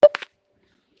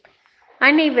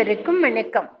அனைவருக்கும்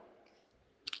வணக்கம்.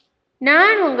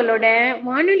 நான் உங்களோட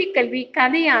வானொலி கல்வி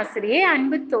கதை ஆசிரியை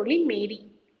அன்பு தோழி மேரி.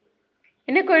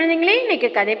 என்ன குழந்தைங்களே, இன்னைக்கு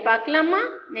கதை பார்க்கலாமா?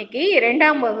 இன்னைக்கு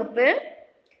 2ஆம் வகுப்பு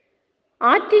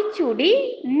ஆத்திச்சூடி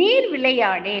நீர்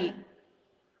விளையாடேல்.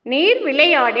 நீர்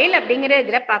விளையாடேல் அப்படிங்கிற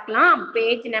இதுல பார்க்கலாம்.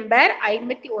 Page number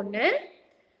 51.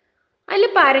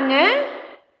 அதுல பாருங்க,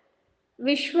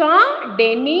 விஸ்வா,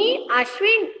 டெனி,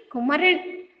 அஸ்வின், குமரன்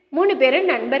 3 பேரும்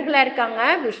நண்பர்களா இருக்காங்க.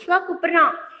 விஸ்வா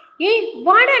கூப்பிடுறான், ஏய்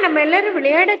வாடா நம்ம எல்லாரும்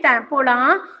விளையாட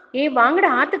போலாம், ஏய் வாங்கடா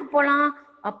ஆத்துக்கு போலாம்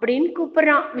அப்படின்னு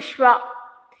கூப்பிடுறான் விஸ்வா.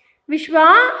 விஸ்வா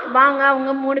வாங்க.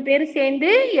 அவங்க 3 பேரும்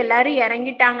சேர்ந்து எல்லாரும்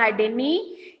இறங்கிட்டாங்க.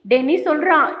 டென்னி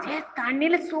சொல்றான், ஏ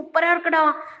தண்ணியில சூப்பரா இருக்குடா,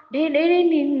 டே டே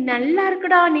நீ நல்லா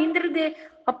இருக்குடா நீந்துறது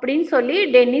அப்படின்னு சொல்லி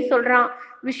டென்னி சொல்றான்.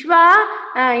 விஸ்வா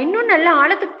இன்னும் நல்ல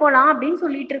ஆழத்துக்கு போலாம் அப்படின்னு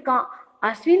சொல்லிட்டு இருக்கான்.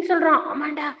 அஸ்வின் சொல்றான்,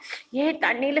 ஆமாண்டா,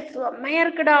 தண்ணியில செம்மையா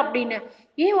இருக்குடா அப்படின்னு.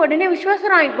 உடனே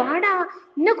விஸ்வாசறான், வாடா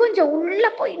இன்னும் கொஞ்சம் உள்ள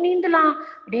போய் நீந்தலாம்.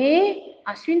 டே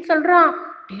அஸ்வின் சொல்றான்,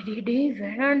 டே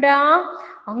வேணாண்டா,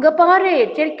 அங்க பாரு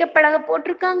எச்சரிக்கை பலகை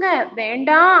போட்டிருக்காங்க,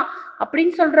 வேண்டாம்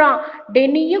அப்படின்னு சொல்றான்.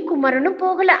 டென்னியும் குமரனும்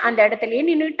போகல, அந்த இடத்துலயே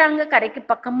நின்றுட்டாங்க கரைக்கு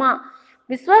பக்கமா.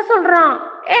 விஸ்வா சொல்றான்,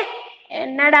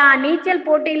 என்னடா நீச்சல்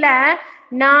போட்டியில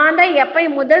நான் தான்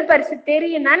எப்பயும் முதல் பரிசு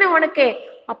தெரியும் தானே உனக்கு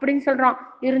அப்படின்னு சொல்றான்.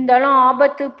 இருந்தாலும்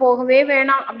ஆபத்து, போகவே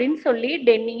வேணாம் அப்படின்னு சொல்லி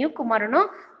டென்னியும் குமரனும்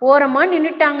ஓரமா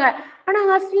நின்னுட்டாங்க. ஆனா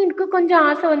அஸ்வினுக்கு கொஞ்சம்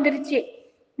ஆசை வந்துருச்சு.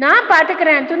 நான்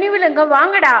பாத்துக்கிறேன், துணிவிலங்க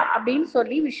வாங்கடா அப்படின்னு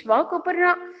சொல்லி விஸ்வா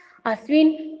கூப்பிடுறான்.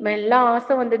 அஸ்வின் மெல்ல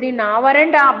ஆசை வந்தது, நான்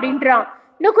வரேன்டா அப்படின்றான்.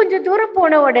 இன்னும் கொஞ்சம் தூரம்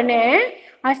போன உடனே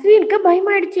அஸ்வினுக்கு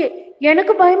பயமாயிடுச்சு.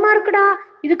 எனக்கு பயமா இருக்குடா,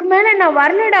 இதுக்கு மேல நான்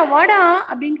வரலடா, வாடா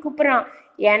அப்படின்னு கூப்பிடுறான்.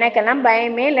 எனக்கெல்லாம்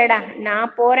பயமே இல்லடா,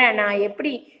 நான் போறேன், நான்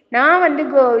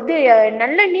இது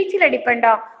நல்ல நீச்சல்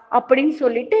அடிப்பேன்டா அப்படின்னு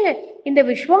சொல்லிட்டு இந்த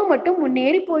விஸ்வா மட்டும்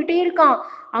முன்னேறி போயிட்டே இருக்கான்.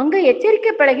 அங்க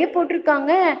எச்சரிக்கை பலகை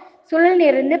போட்டிருக்காங்க, சுழல்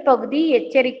நிறைந்த பகுதி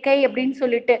எச்சரிக்கை அப்படின்னு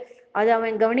சொல்லிட்டு. அது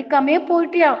அவன் கவனிக்காமே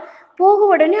போயிட்டியான். போக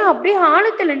உடனே அப்படியே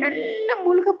ஆழத்துல நல்லா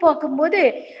முழுக பார்க்கும்போது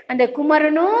அந்த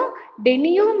குமரனும்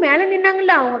டென்னியும் மேல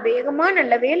நின்னாங்கல்ல, அவங்க வேகமா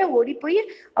நல்ல வேலை ஓடி போய்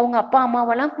அவங்க அப்பா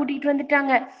அம்மாவெல்லாம் கூட்டிட்டு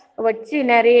வந்துட்டாங்க. வச்சு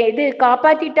நிறைய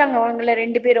காப்பாத்திட்டாங்க அவங்கள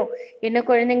 2 பேரும். என்ன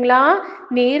குழந்தைங்களா,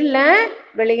 நீர்ல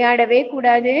விளையாடவே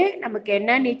கூடாது. நமக்கு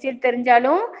என்ன நீச்சல்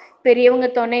தெரிஞ்சாலும் பெரியவங்க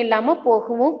துணை இல்லாம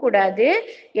போகவும் கூடாது.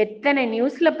 எத்தனை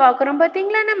நியூஸ்ல பாக்குறோம்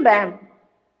பாத்தீங்களா, நம்ம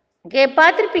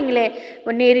பார்த்துருப்பீங்களே,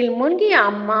 நீரில் மூழ்கி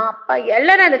அம்மா அப்பா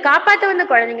எல்லாரும் அதை காப்பாற்ற வந்த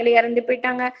குழந்தைங்களை இறந்து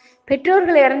போயிட்டாங்க,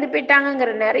 பெற்றோர்கள் இறந்து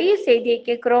போயிட்டாங்கங்கிற நிறைய செய்தியை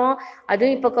கேட்குறோம்.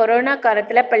 அதுவும் இப்போ கொரோனா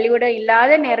காலத்துல பள்ளிக்கூடம்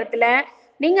இல்லாத நேரத்துல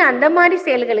நீங்க அந்த மாதிரி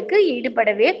செயல்களுக்கு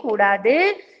ஈடுபடவே கூடாது.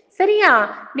 சரியா?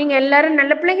 நீங்க எல்லாரும்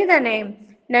நல்ல பிள்ளைங்க தானே?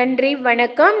 நன்றி,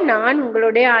 வணக்கம். நான்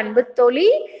உங்களுடைய அன்பு தோழி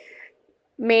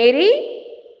மேரி,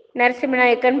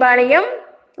 நரசிம்மநாயக்கன்பாளையம்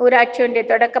ஊராட்சி ஒன்றிய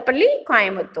தொடக்கப்பள்ளி,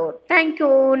 கோயம்புத்தூர். தேங்க்யூ,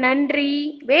 நன்றி.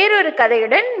 வேறொரு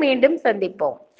கதையுடன் மீண்டும் சந்திப்போம்.